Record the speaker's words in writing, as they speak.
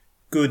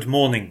Good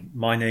morning.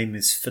 My name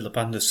is Philip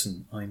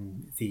Anderson.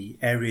 I'm the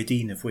Area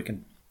Dean of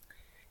Wigan.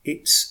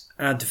 It's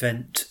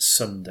Advent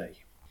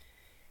Sunday.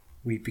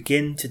 We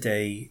begin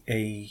today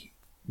a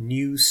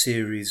new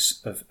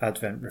series of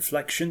Advent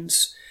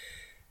reflections,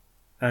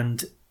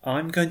 and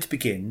I'm going to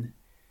begin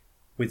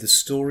with a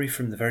story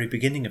from the very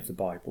beginning of the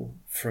Bible,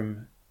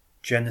 from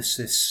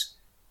Genesis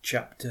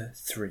chapter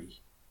 3.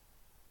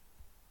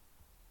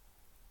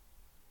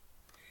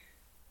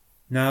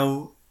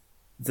 Now,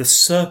 the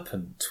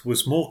serpent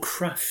was more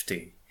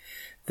crafty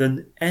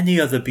than any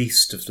other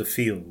beast of the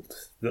field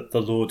that the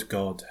Lord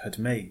God had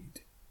made.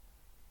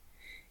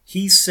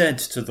 He said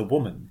to the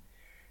woman,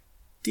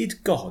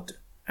 "Did God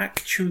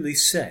actually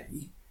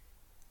say,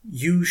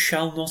 'You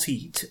shall not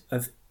eat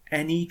of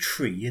any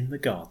tree in the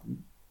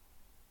garden'?"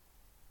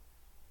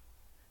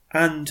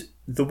 And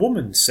the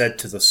woman said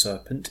to the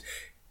serpent,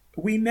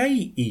 "We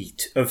may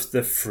eat of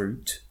the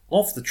fruit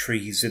of the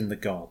trees in the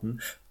garden,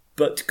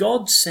 but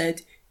God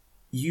said,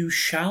 'You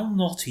shall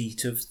not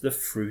eat of the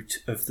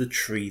fruit of the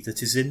tree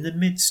that is in the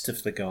midst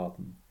of the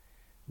garden,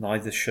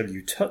 neither shall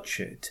you touch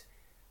it,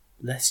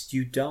 lest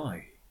you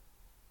die.'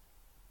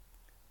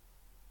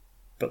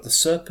 But the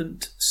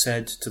serpent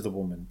said to the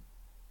woman,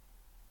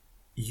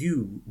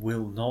 'You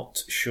will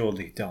not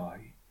surely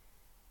die.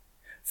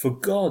 For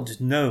God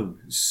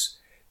knows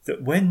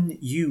that when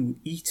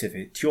you eat of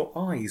it, your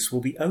eyes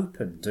will be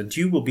opened, and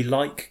you will be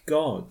like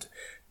God,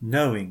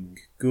 knowing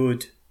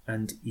good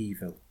and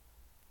evil.'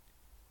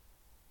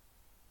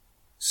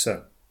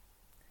 So,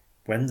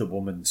 when the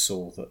woman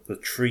saw that the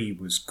tree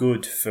was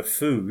good for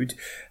food,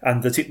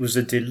 and that it was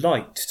a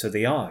delight to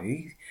the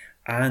eye,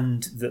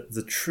 and that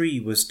the tree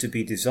was to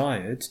be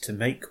desired to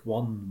make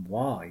one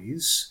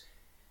wise,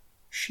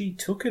 she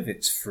took of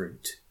its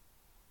fruit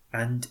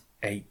and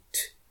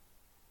ate.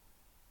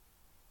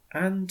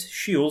 And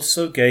she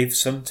also gave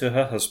some to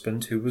her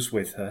husband who was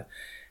with her,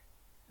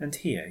 and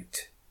he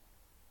ate.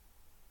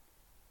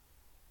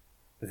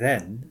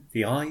 Then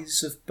the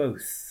eyes of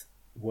both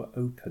were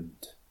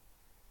opened,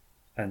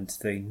 and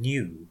they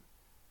knew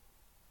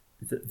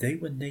that they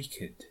were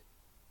naked.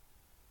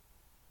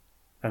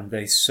 And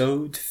they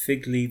sewed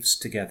fig leaves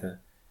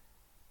together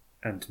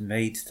and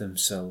made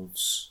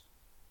themselves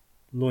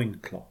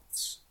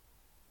loincloths.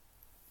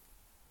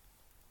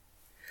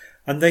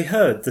 And they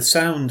heard the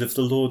sound of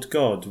the Lord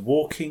God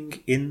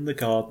walking in the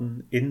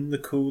garden in the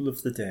cool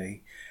of the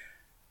day.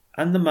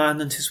 And the man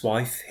and his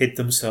wife hid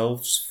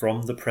themselves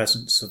from the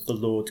presence of the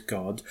Lord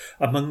God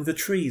among the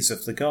trees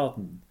of the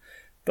garden.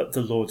 But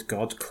the Lord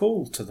God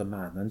called to the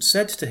man and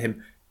said to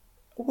him,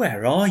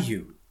 'Where are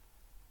you?'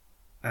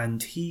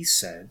 And he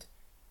said,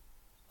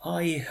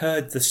 'I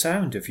heard the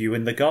sound of you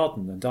in the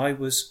garden, and I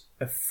was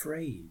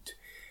afraid,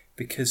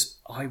 because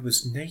I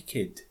was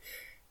naked,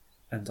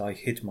 and I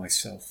hid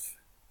myself.'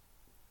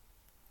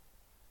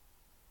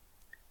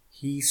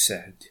 He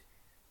said,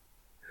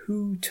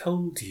 'Who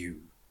told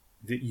you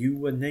that you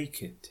were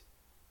naked?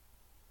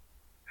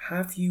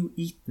 Have you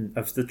eaten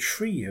of the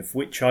tree of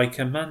which I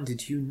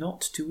commanded you not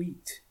to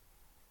eat?'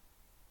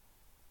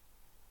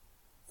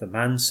 The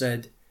man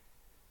said,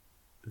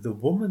 'The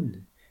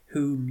woman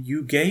whom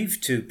you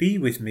gave to be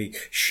with me,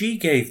 she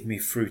gave me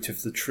fruit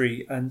of the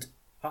tree, and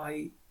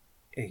I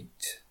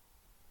ate.'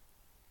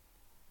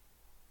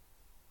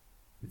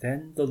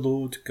 Then the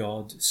Lord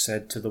God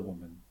said to the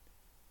woman,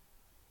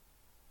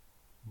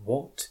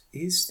 'What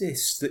is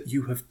this that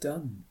you have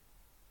done?'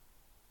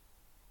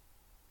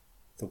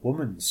 The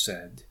woman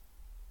said,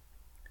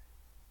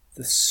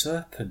 'The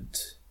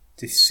serpent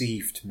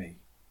deceived me,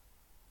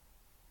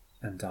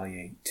 and I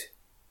ate.'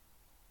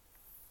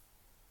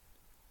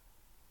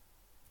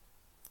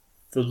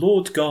 The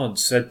Lord God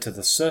said to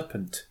the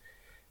serpent,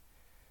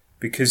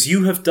 'Because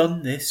you have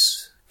done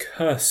this,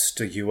 cursed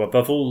are you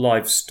above all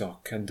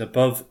livestock and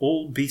above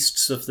all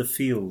beasts of the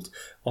field.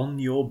 On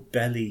your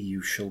belly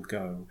you shall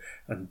go,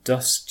 and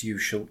dust you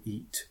shall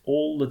eat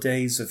all the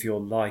days of your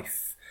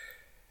life.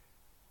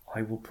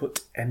 I will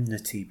put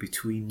enmity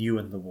between you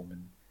and the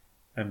woman,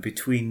 and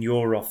between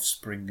your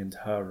offspring and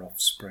her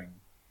offspring.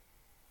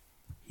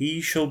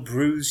 He shall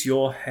bruise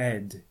your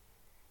head,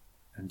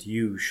 and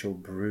you shall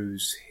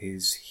bruise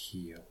his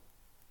heel.'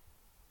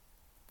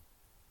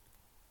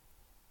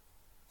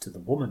 To the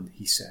woman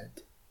he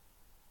said,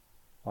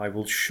 'I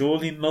will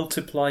surely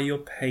multiply your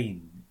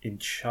pain in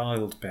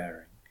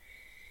childbearing.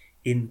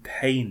 In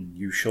pain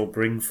you shall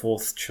bring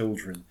forth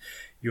children.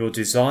 Your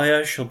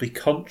desire shall be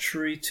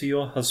contrary to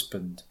your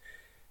husband,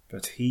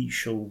 but he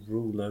shall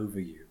rule over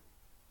you.'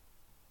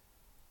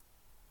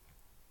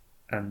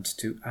 And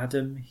to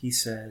Adam he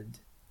said,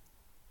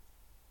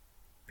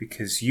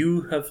 'Because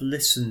you have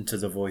listened to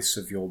the voice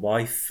of your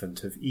wife and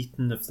have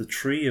eaten of the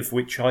tree of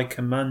which I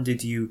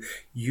commanded you,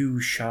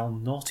 you shall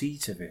not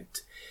eat of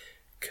it.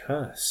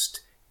 Cursed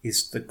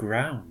is the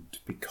ground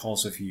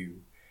because of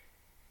you.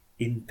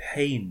 In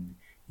pain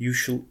you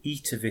shall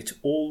eat of it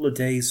all the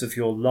days of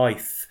your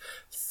life.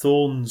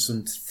 Thorns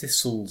and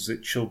thistles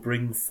it shall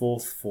bring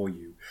forth for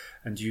you,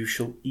 and you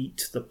shall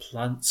eat the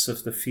plants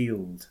of the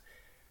field.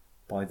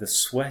 By the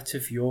sweat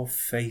of your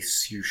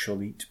face you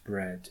shall eat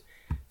bread,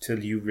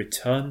 till you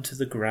return to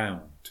the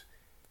ground,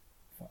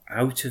 for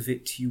out of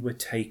it you were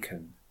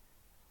taken,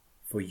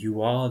 for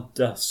you are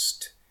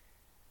dust,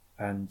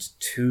 and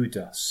to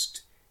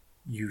dust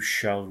you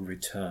shall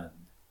return.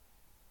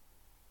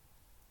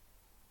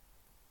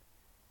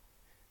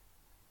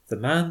 The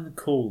man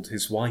called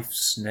his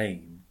wife's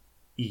name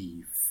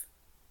Eve,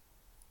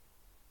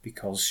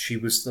 because she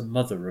was the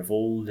mother of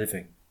all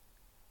living.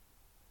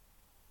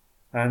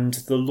 And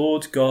the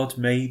Lord God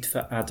made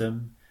for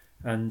Adam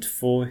and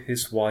for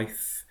his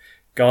wife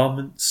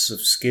garments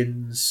of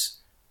skins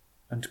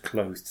and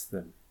clothed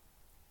them.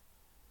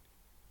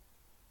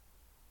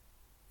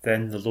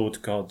 Then the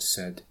Lord God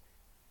said,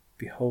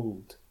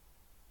 Behold,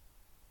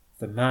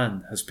 the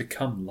man has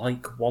become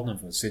like one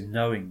of us in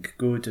knowing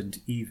good and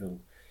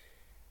evil.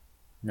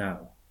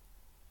 Now,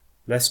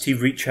 lest he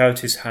reach out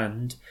his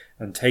hand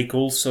and take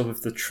also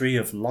of the tree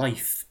of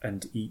life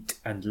and eat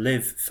and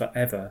live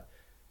forever.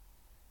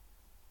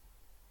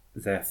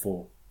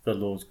 Therefore the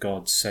Lord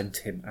God sent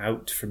him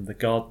out from the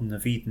Garden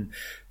of Eden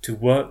to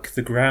work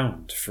the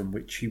ground from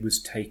which he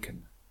was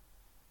taken.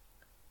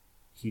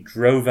 He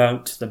drove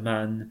out the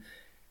man,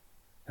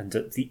 and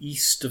at the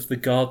east of the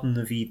Garden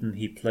of Eden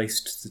he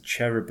placed the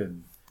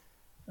cherubim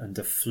and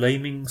a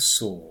flaming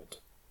sword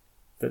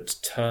that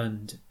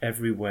turned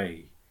every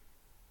way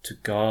to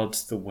guard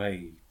the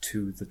way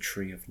to the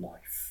tree of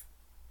life.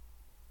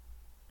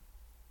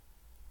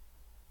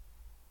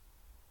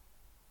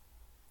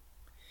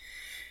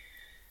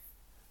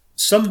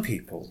 Some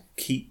people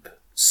keep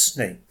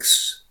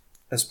snakes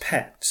as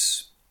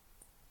pets,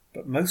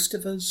 but most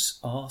of us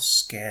are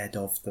scared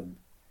of them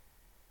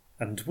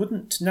and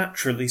wouldn't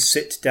naturally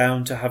sit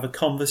down to have a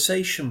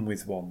conversation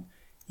with one,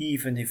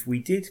 even if we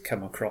did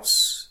come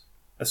across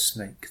a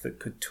snake that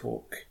could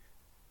talk.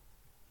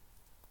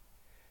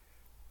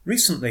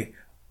 Recently,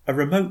 a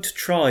remote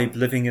tribe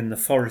living in the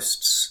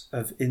forests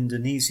of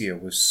Indonesia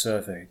was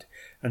surveyed,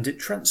 and it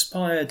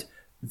transpired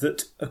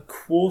that a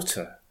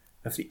quarter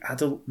of the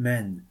adult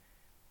men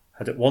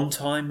had at one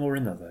time or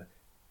another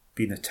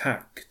been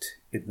attacked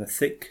in the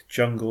thick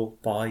jungle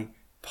by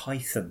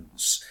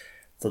pythons,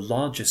 the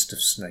largest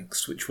of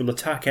snakes, which will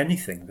attack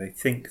anything they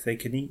think they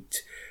can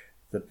eat,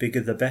 the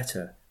bigger the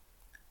better,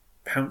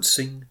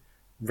 pouncing,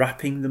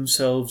 wrapping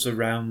themselves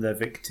around their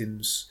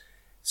victims,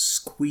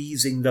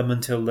 squeezing them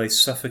until they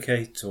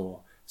suffocate or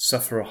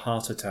suffer a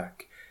heart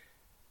attack,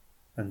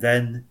 and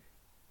then,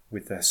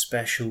 with their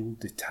special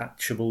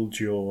detachable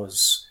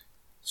jaws,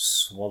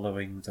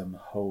 swallowing them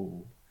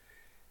whole,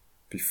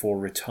 before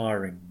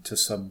retiring to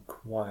some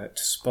quiet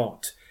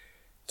spot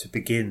to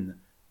begin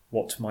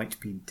what might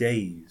be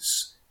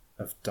days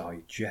of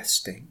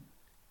digesting.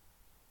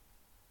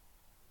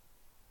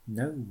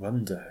 No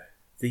wonder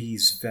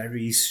these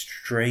very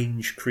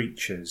strange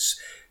creatures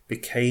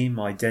became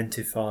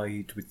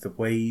identified with the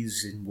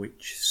ways in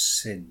which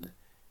sin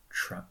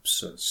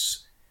traps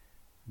us,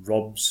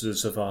 robs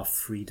us of our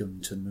freedom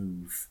to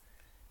move,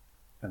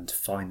 and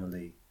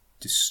finally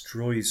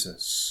destroys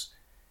us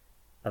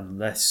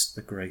unless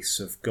the grace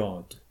of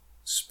God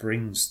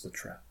springs the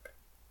trap.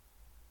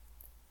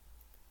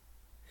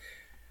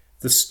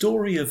 The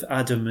story of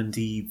Adam and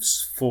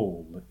Eve's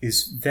fall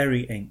is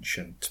very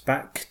ancient,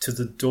 back to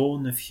the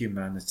dawn of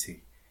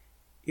humanity,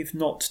 if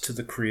not to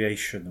the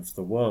creation of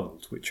the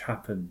world, which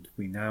happened,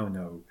 we now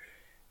know,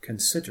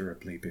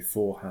 considerably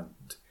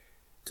beforehand,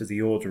 to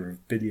the order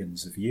of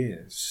billions of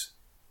years.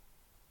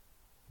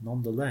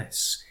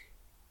 Nonetheless,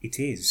 it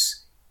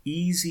is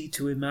easy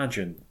to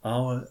imagine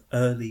our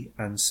early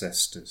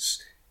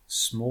ancestors,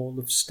 small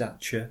of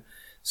stature,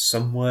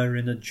 somewhere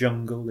in a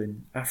jungle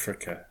in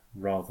Africa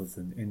rather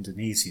than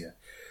Indonesia,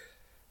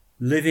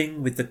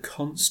 living with the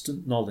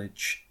constant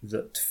knowledge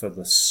that for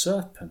the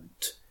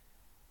serpent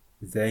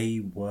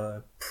they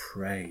were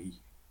prey.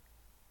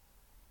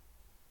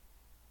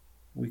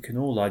 We can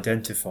all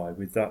identify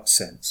with that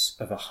sense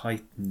of a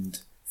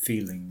heightened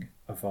feeling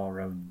of our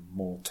own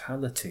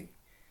mortality.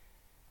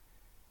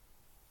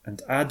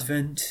 And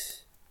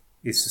Advent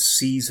is a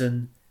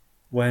season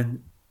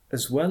when,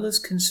 as well as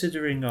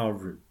considering our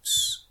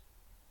roots,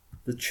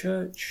 the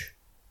Church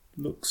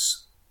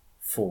looks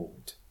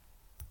forward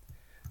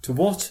to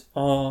what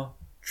are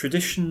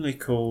traditionally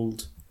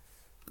called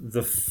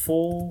the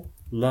four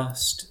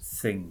last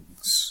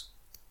things: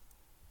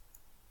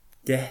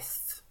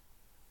 death,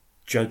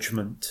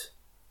 judgment,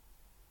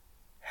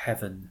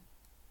 heaven,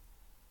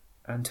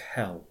 and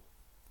hell.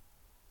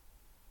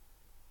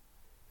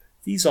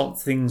 These aren't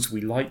things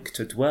we like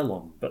to dwell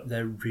on, but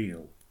they're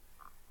real.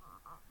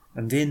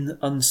 And in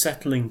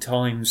unsettling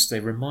times, they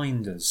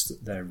remind us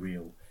that they're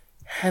real.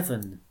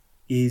 Heaven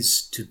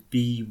is to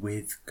be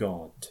with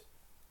God.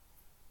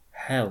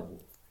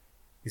 Hell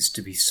is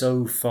to be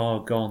so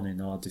far gone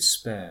in our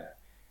despair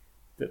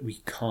that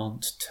we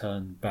can't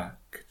turn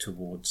back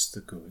towards the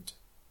good.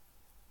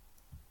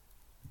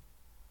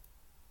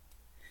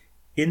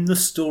 In the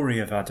story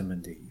of Adam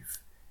and Eve,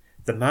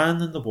 the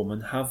man and the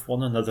woman have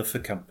one another for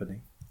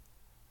company,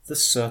 the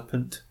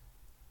serpent,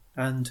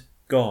 and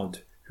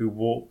God who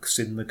walks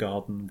in the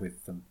garden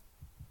with them.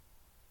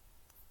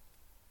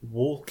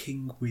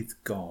 walking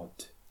with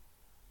God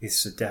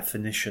is the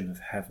definition of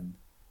heaven.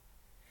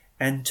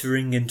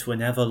 Entering into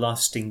an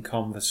everlasting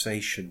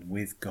conversation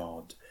with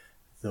God,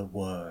 the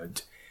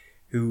Word,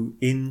 who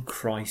in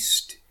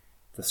Christ,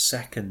 the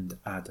second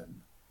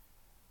Adam,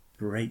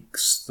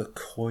 breaks the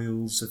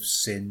coils of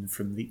sin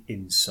from the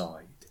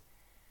inside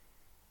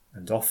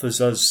and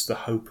offers us the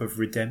hope of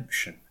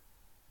redemption,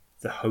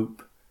 the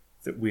hope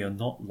that we are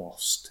not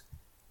lost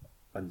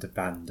and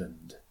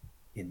abandoned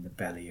in the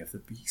belly of the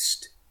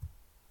beast.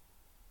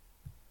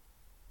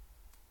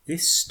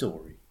 This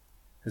story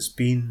has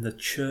been the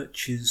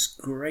Church's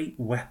great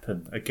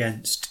weapon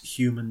against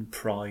human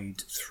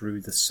pride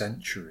through the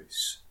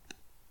centuries.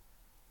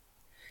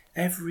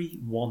 Every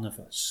one of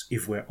us,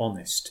 if we're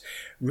honest,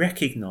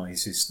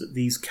 recognises that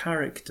these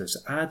characters,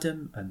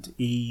 Adam and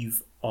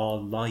Eve, are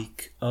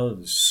like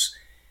us,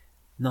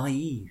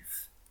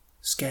 naive,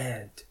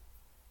 scared,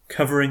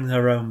 covering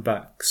their own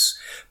backs,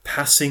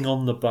 passing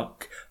on the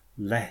buck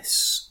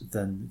less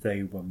than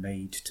they were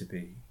made to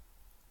be.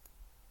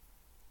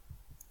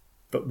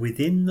 But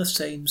within the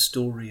same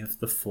story of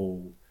the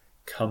fall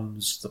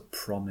comes the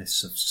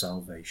promise of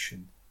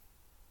salvation.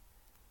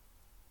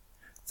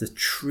 The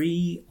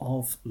tree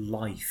of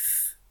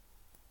life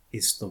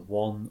is the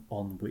one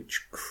on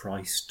which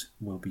Christ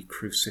will be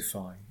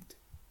crucified.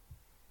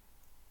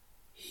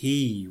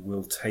 He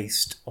will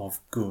taste of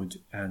good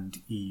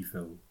and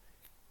evil.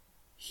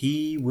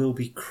 He will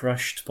be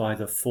crushed by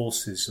the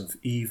forces of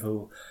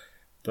evil,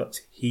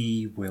 but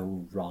he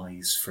will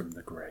rise from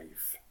the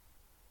grave.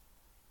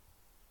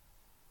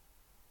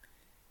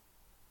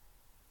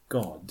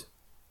 God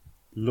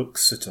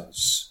looks at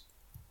us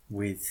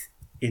with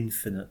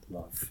infinite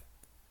love.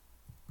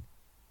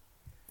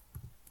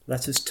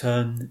 Let us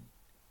turn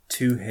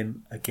to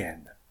him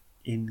again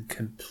in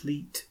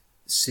complete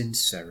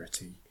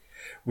sincerity,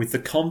 with the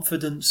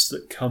confidence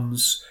that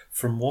comes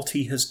from what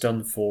he has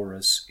done for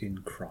us in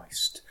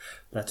Christ.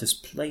 Let us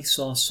place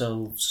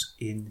ourselves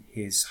in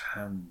his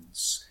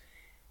hands,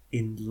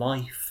 in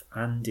life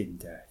and in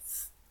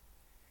death.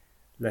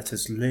 Let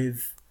us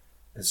live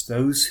as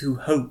those who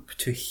hope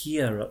to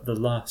hear at the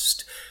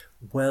last,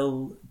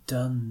 "Well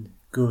done,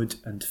 good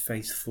and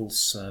faithful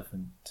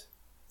servant,"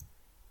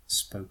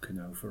 spoken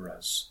over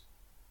us.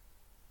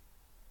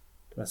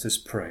 Let us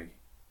pray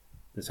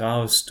that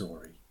our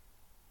story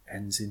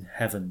ends in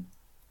heaven,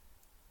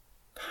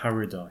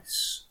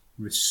 paradise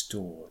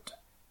restored,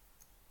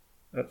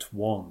 at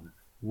one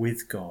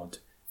with God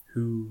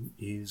who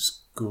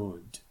is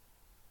good,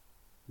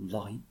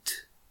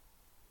 light,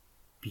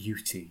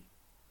 beauty,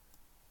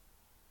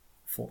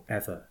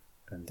 forever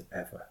and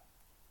ever.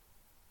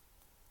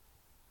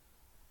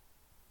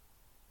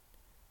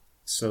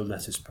 So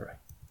let us pray.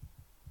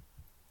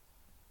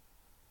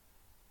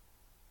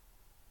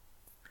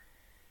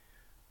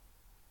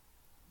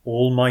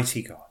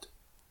 Almighty God,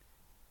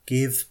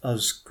 give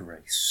us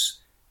grace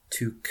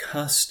to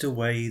cast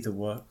away the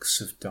works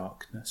of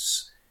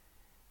darkness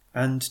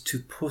and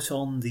to put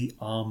on the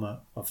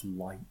armour of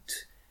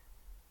light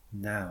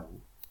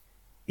now,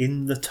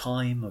 in the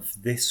time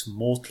of this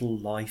mortal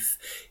life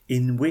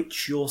in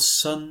which your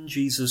Son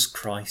Jesus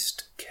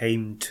Christ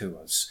came to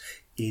us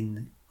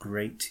in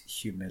great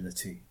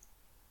humility,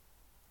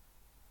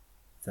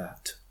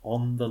 that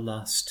on the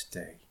last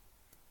day,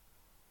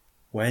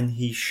 when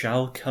he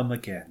shall come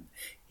again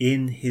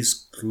in his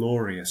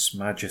glorious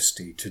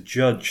majesty to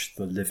judge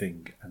the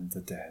living and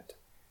the dead,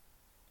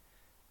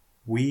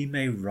 we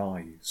may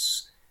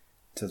rise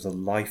to the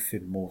life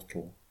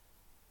immortal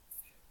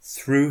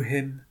through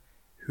him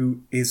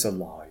who is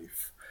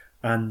alive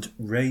and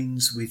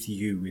reigns with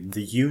you in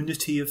the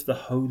unity of the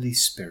Holy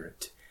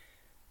Spirit,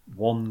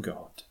 one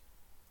God,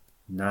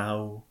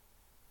 now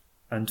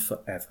and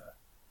forever.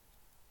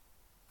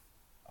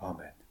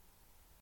 Amen.